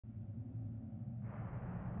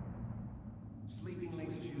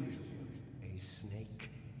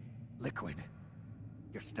Liquid,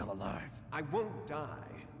 you're still alive. I won't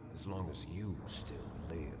die as long as you still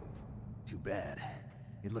live. Too bad.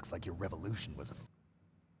 It looks like your revolution was a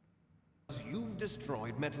You've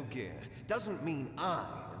destroyed Metal Gear doesn't mean I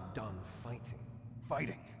am done fighting.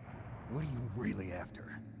 Fighting? What are you really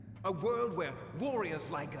after? A world where warriors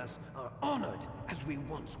like us are honored as we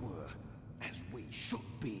once were, as we should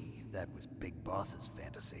be. That was Big Boss's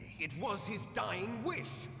fantasy. It was his dying wish.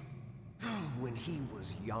 When he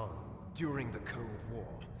was young, during the Cold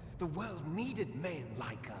War, the world needed men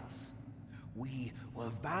like us. We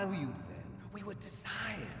were valued then. We were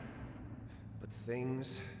desired. But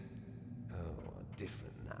things, are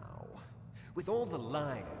different now. With all the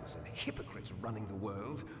liars and hypocrites running the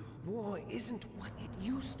world, war isn't what it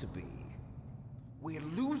used to be. We're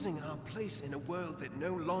losing our place in a world that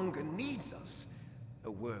no longer needs us.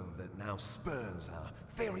 A world that now spurns our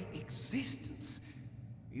very existence.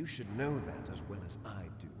 You should know that as well as I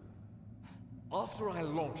do. After I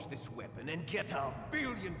launch this weapon and get our $1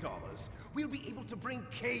 billion, we'll be able to bring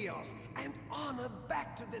chaos and honor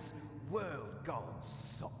back to this world gone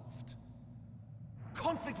soft.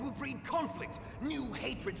 Conflict will breed conflict. New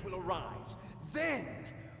hatreds will arise. Then,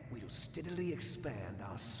 we'll steadily expand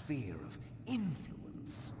our sphere of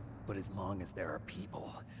influence. But as long as there are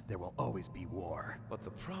people, there will always be war. But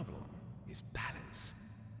the problem is balance.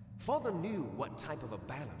 Father knew what type of a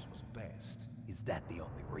balance was best. Is that the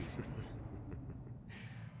only reason?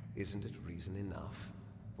 Isn't it reason enough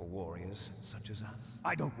for warriors such as us?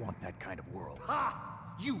 I don't want that kind of world.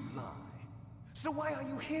 Ha! You lie! So why are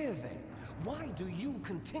you here then? Why do you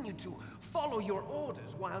continue to follow your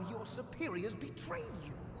orders while your superiors betray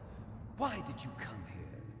you? Why did you come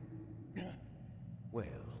here? Well,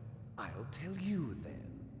 I'll tell you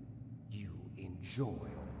then. You enjoy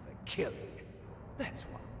all the killing. That's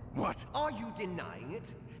why. What? Are you denying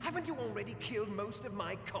it? Haven't you already killed most of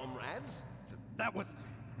my comrades? That was...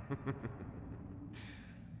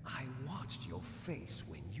 I watched your face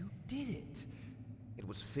when you did it. It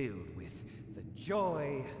was filled with the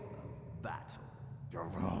joy of battle. You're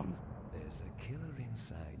wrong. There's a killer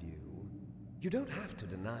inside you. You don't have to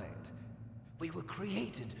deny it. We were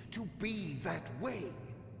created to be that way.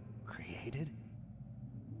 Created?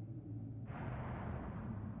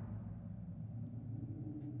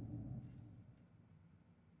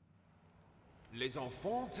 Les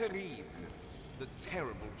enfants terribles. The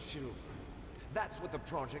terrible children. That's what the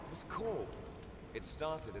project was called. It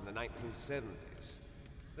started in the 1970s.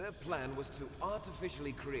 Their plan was to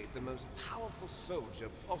artificially create the most powerful soldier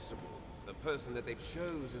possible. The person that they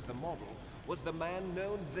chose as the model was the man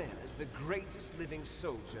known then as the greatest living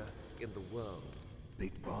soldier in the world.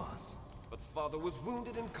 Big Boss. But Father was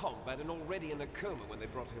wounded in combat and already in a coma when they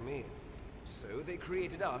brought him in. So they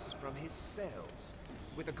created us from his cells,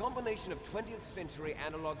 with a combination of 20th century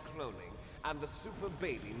analog cloning and the super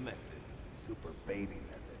baby method. Super baby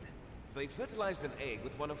method. They fertilized an egg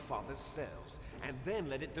with one of Father's cells, and then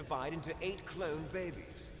let it divide into 8 clone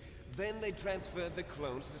babies. Then they transferred the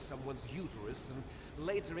clones to someone's uterus, and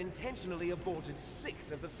later intentionally aborted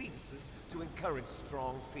 6 of the fetuses to encourage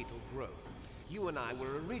strong fetal growth. You and I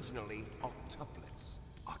were originally octuplets.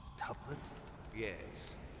 Octuplets?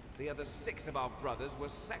 Yes. The other 6 of our brothers were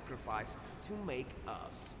sacrificed to make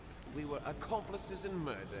us. We were accomplices in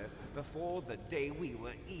murder before the day we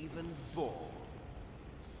were even born.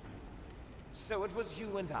 So it was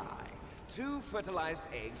you and I, 2 fertilized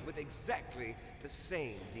eggs with exactly the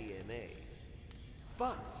same DNA.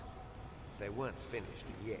 But they weren't finished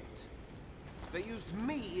yet. They used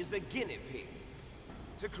me as a guinea pig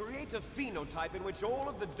to create a phenotype in which all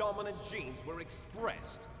of the dominant genes were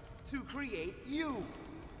expressed to create you.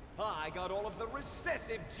 I got all of the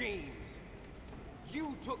recessive genes.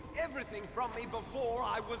 You took everything from me before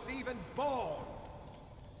I was even born.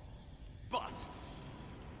 But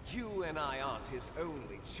you and I aren't his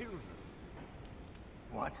only children.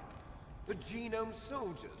 What? The Genome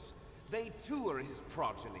Soldiers. They too are his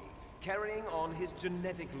progeny, carrying on his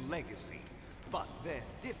genetic legacy. But they're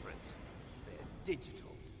different. They're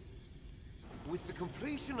digital. With the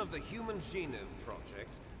completion of the Human Genome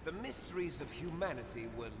Project, the mysteries of humanity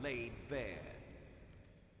were laid bare.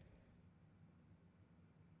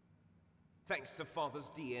 Thanks to Father's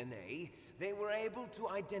DNA, they were able to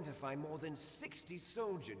identify more than 60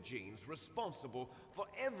 soldier genes responsible for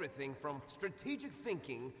everything from strategic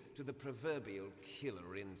thinking to the proverbial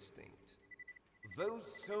killer instinct.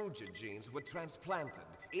 Those soldier genes were transplanted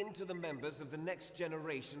into the members of the next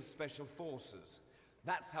generation Special Forces.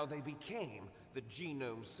 That's how they became the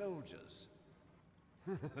Genome Soldiers.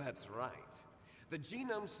 That's right. The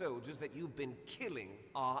Genome Soldiers that you've been killing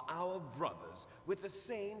are our brothers with the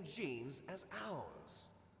same genes as ours.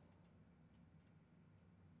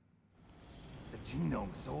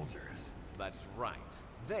 genome soldiers. That's right.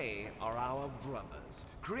 They are our brothers,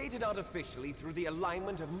 created artificially through the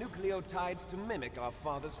alignment of nucleotides to mimic our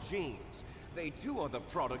father's genes. They too are the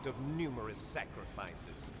product of numerous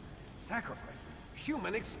sacrifices. Sacrifices?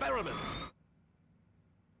 Human experiments!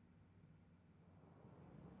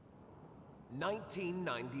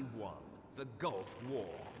 1991, the Gulf War.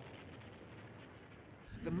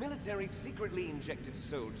 The military secretly injected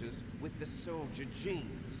soldiers with the soldier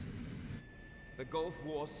genes. The Gulf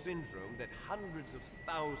War syndrome that hundreds of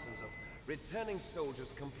thousands of returning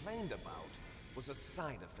soldiers complained about was a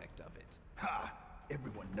side effect of it. Ha!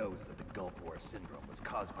 Everyone knows that the Gulf War syndrome was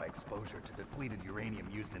caused by exposure to depleted uranium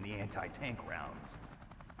used in the anti-tank rounds.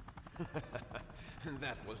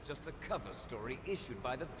 That was just a cover story issued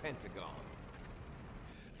by the Pentagon.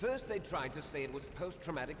 First they tried to say it was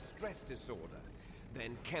post-traumatic stress disorder,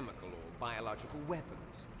 then chemical or biological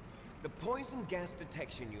weapons. The poison gas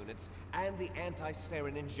detection units and the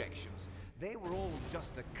anti-sarin injections, they were all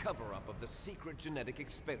just a cover-up of the secret genetic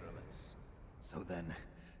experiments. So then,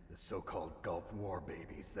 the so-called Gulf War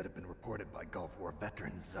babies that have been reported by Gulf War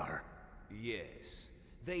veterans are... Yes,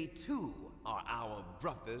 they too are our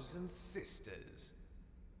brothers and sisters.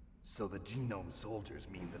 So the genome soldiers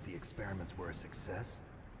mean that the experiments were a success?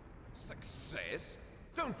 Success?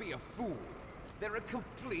 Don't be a fool. They're a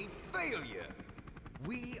complete failure.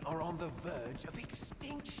 We are on the verge of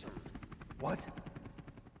extinction. What?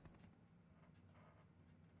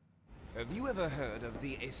 Have you ever heard of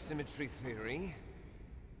the asymmetry theory?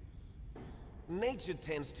 Nature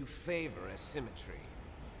tends to favor asymmetry.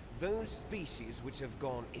 Those species which have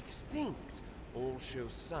gone extinct all show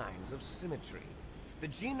signs of symmetry. The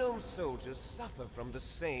genome soldiers suffer from the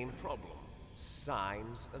same problem.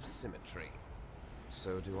 Signs of symmetry.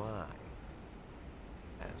 So do I.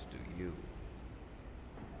 As do you.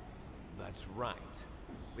 That's right.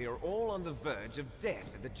 We are all on the verge of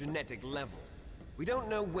death at the genetic level. We don't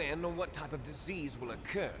know when or what type of disease will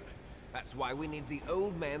occur. That's why we need the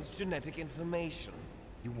old man's genetic information.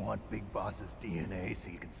 You want Big Boss's DNA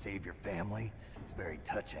so you can save your family? It's very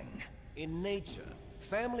touching. In nature,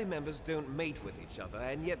 family members don't mate with each other,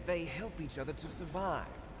 and yet they help each other to survive.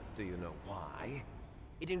 Do you know why?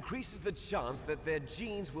 It increases the chance that their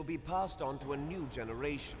genes will be passed on to a new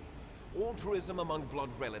generation. Altruism among blood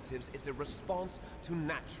relatives is a response to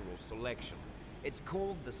natural selection. It's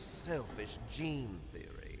called the selfish gene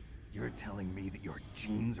theory. You're telling me that your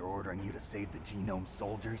genes are ordering you to save the genome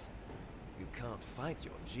soldiers? You can't fight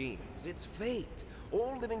your genes. It's fate.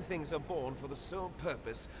 All living things are born for the sole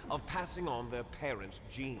purpose of passing on their parents'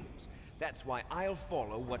 genes. That's why I'll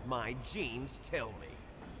follow what my genes tell me.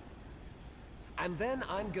 And then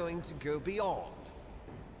I'm going to go beyond,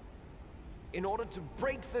 in order to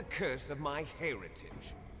break the curse of my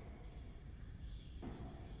heritage.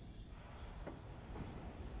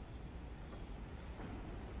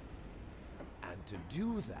 And to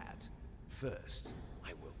do that, first,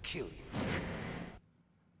 I will kill you.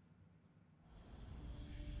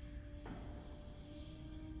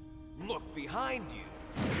 Look behind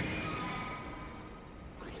you!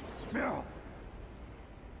 Meryl!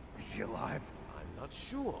 Is she alive? I'm not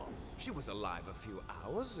sure. She was alive a few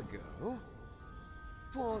hours ago.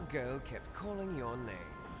 Poor girl kept calling your name.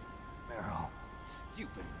 Meryl.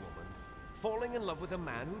 Stupid woman. Falling in love with a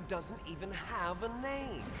man who doesn't even have a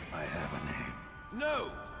name. I have a name.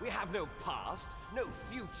 No! We have no past, no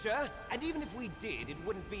future, and even if we did, it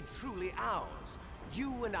wouldn't be truly ours.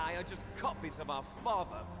 You and I are just copies of our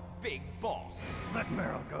father, Big Boss. Let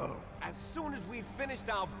Meryl go. As soon as we've finished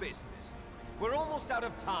our business, we're almost out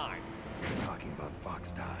of time. You're talking about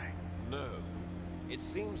Fox Die. No. It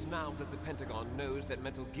seems now that the Pentagon knows that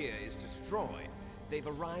Metal Gear is destroyed. They've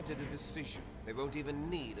arrived at a decision. They won't even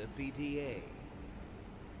need a BDA.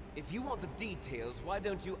 If you want the details, why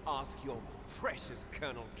don't you ask your precious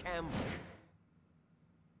Colonel Campbell?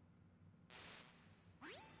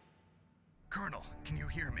 Colonel, can you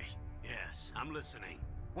hear me? Yes, I'm listening.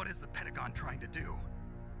 What is the Pentagon trying to do?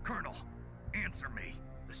 Colonel, answer me.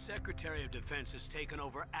 The Secretary of Defense has taken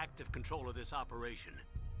over active control of this operation.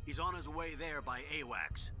 He's on his way there by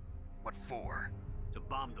AWACS. What for? To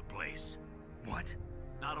bomb the place. What?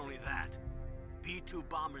 Not only that, B-2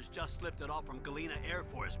 bombers just lifted off from Galena Air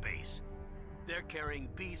Force Base. They're carrying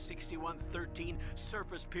B-6113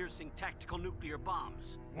 surface-piercing tactical nuclear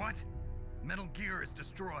bombs. What? Metal Gear is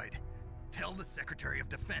destroyed. Tell the Secretary of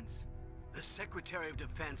Defense. The Secretary of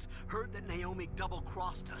Defense heard that Naomi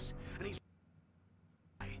double-crossed us, and he's...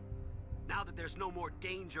 Now that there's no more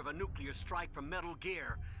danger of a nuclear strike from Metal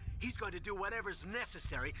Gear, he's going to do whatever's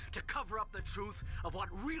necessary to cover up the truth of what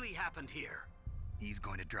really happened here. He's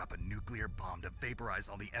going to drop a nuclear bomb to vaporize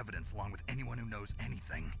all the evidence along with anyone who knows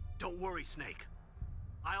anything. Don't worry, Snake.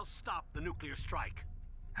 I'll stop the nuclear strike.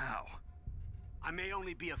 How? I may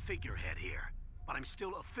only be a figurehead here, but I'm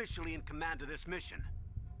still officially in command of this mission.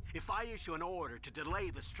 If I issue an order to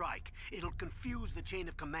delay the strike, it'll confuse the chain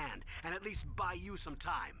of command and at least buy you some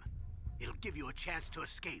time. It'll give you a chance to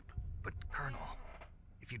escape. But, Colonel,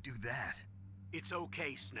 if you do that... It's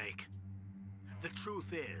okay, Snake. The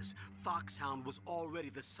truth is, Foxhound was already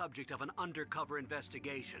the subject of an undercover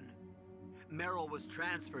investigation. Merrill was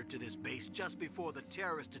transferred to this base just before the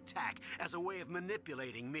terrorist attack as a way of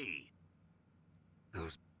manipulating me.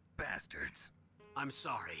 Those bastards. I'm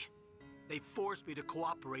sorry. They forced me to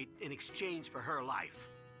cooperate in exchange for her life.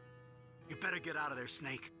 You better get out of there,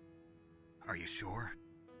 Snake. Are you sure?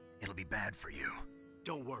 It'll be bad for you.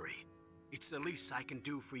 Don't worry. It's the least I can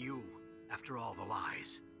do for you, after all the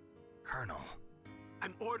lies. Colonel...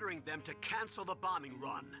 I'm ordering them to cancel the bombing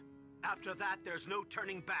run. After that, there's no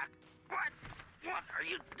turning back. What? What are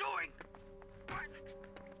you doing? What?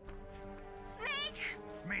 Snake!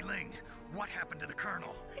 Mei Ling, what happened to the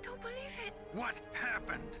Colonel? I don't believe it. What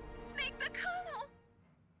happened? Snake, the Colonel!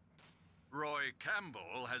 Roy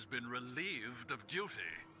Campbell has been relieved of duty.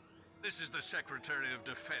 This is the Secretary of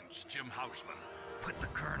Defense, Jim Houseman. Put the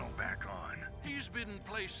Colonel back on. He's been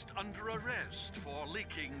placed under arrest for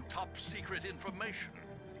leaking top-secret information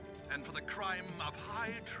and for the crime of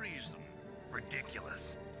high treason.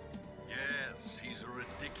 Ridiculous. Yes, he's a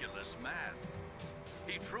ridiculous man.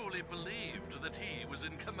 He truly believed that he was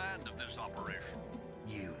in command of this operation.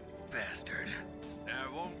 You bastard.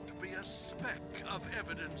 There won't be a speck of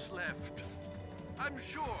evidence left. I'm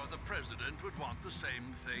sure the President would want the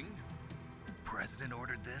same thing. President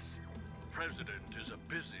ordered this? The President is a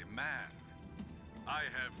busy man. I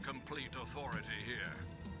have complete authority here.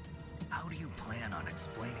 How do you plan on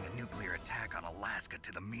explaining a nuclear attack on Alaska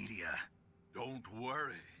to the media? Don't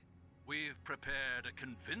worry. We've prepared a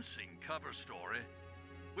convincing cover story.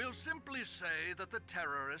 We'll simply say that the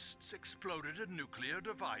terrorists exploded a nuclear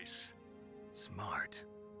device. Smart.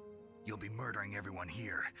 You'll be murdering everyone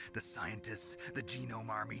here. The scientists, the Genome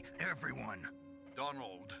Army, everyone.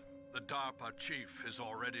 Donald, the DARPA chief, is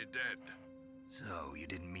already dead. So, you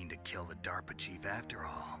didn't mean to kill the DARPA chief after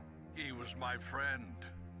all? He was my friend.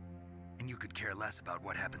 And you could care less about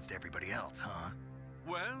what happens to everybody else, huh?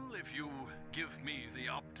 Well, if you give me the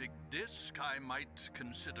optic disc, I might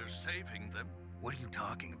consider saving them. What are you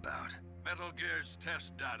talking about? Metal Gear's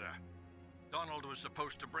test data. Donald was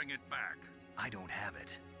supposed to bring it back. I don't have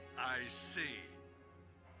it. I see.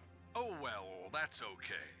 Oh well, that's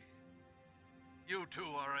okay. You two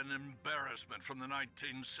are an embarrassment from the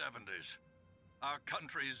 1970s. Our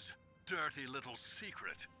country's dirty little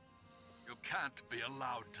secret. You can't be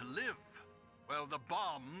allowed to live. Well, the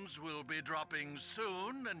bombs will be dropping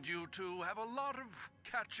soon, and you two have a lot of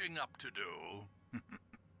catching up to do.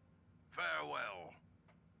 Farewell.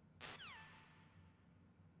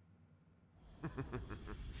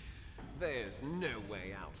 There's no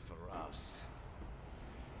way out for us.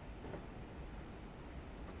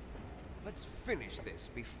 Let's finish this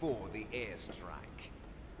before the airstrike.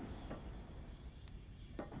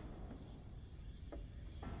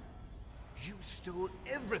 You stole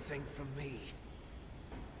everything from me.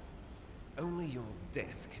 Only your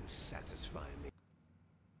death can satisfy me.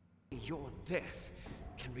 Your death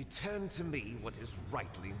can return to me what is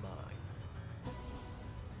rightly mine.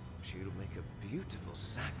 She'll make a beautiful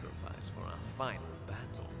sacrifice for our final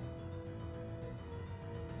battle.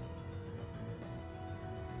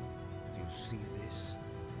 Do you see this?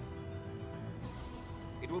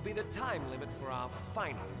 It will be the time limit for our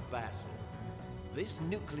final battle. This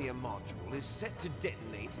nuclear module is set to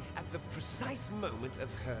detonate at the precise moment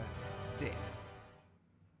of her death.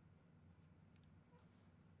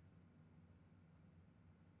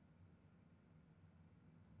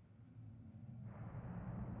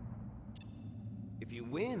 If you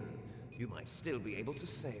win, you might still be able to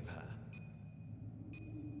save her.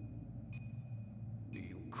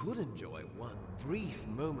 You could enjoy one brief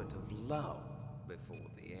moment of love before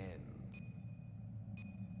the end.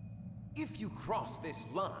 If you cross this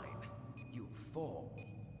line, you'll fall.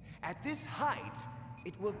 At this height,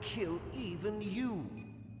 it will kill even you.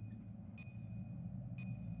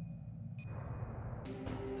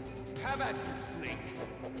 Have at you, Snake!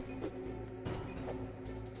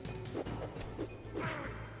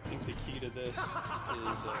 I think the key to this is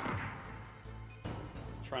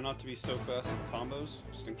try not to be so fast in combos,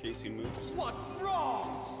 just in case he moves. What's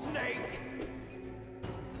wrong, Snake?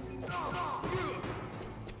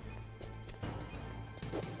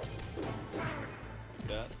 Like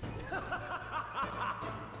that.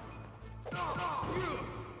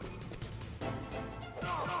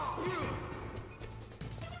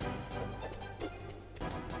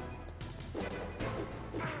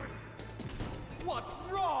 What's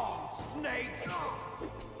wrong, Snake?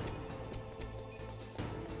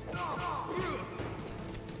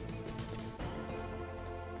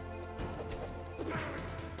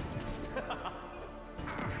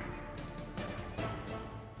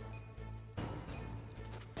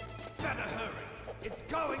 Better hurry! It's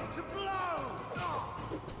going to blow!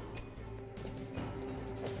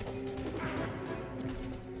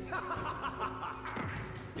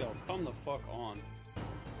 Yo, come the fuck on.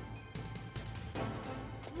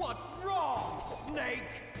 What's wrong, Snake?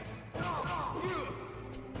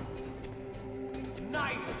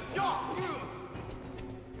 Nice shot!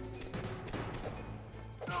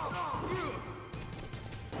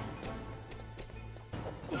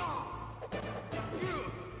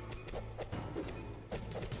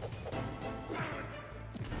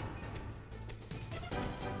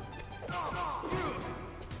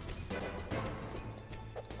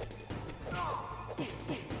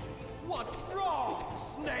 What's wrong,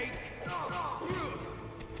 Snake?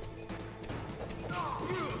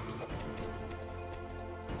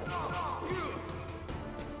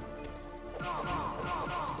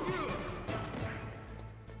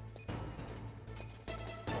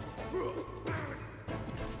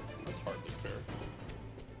 That's hardly fair.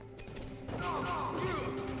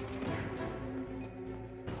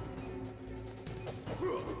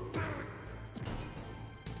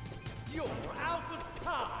 You're out of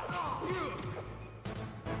time!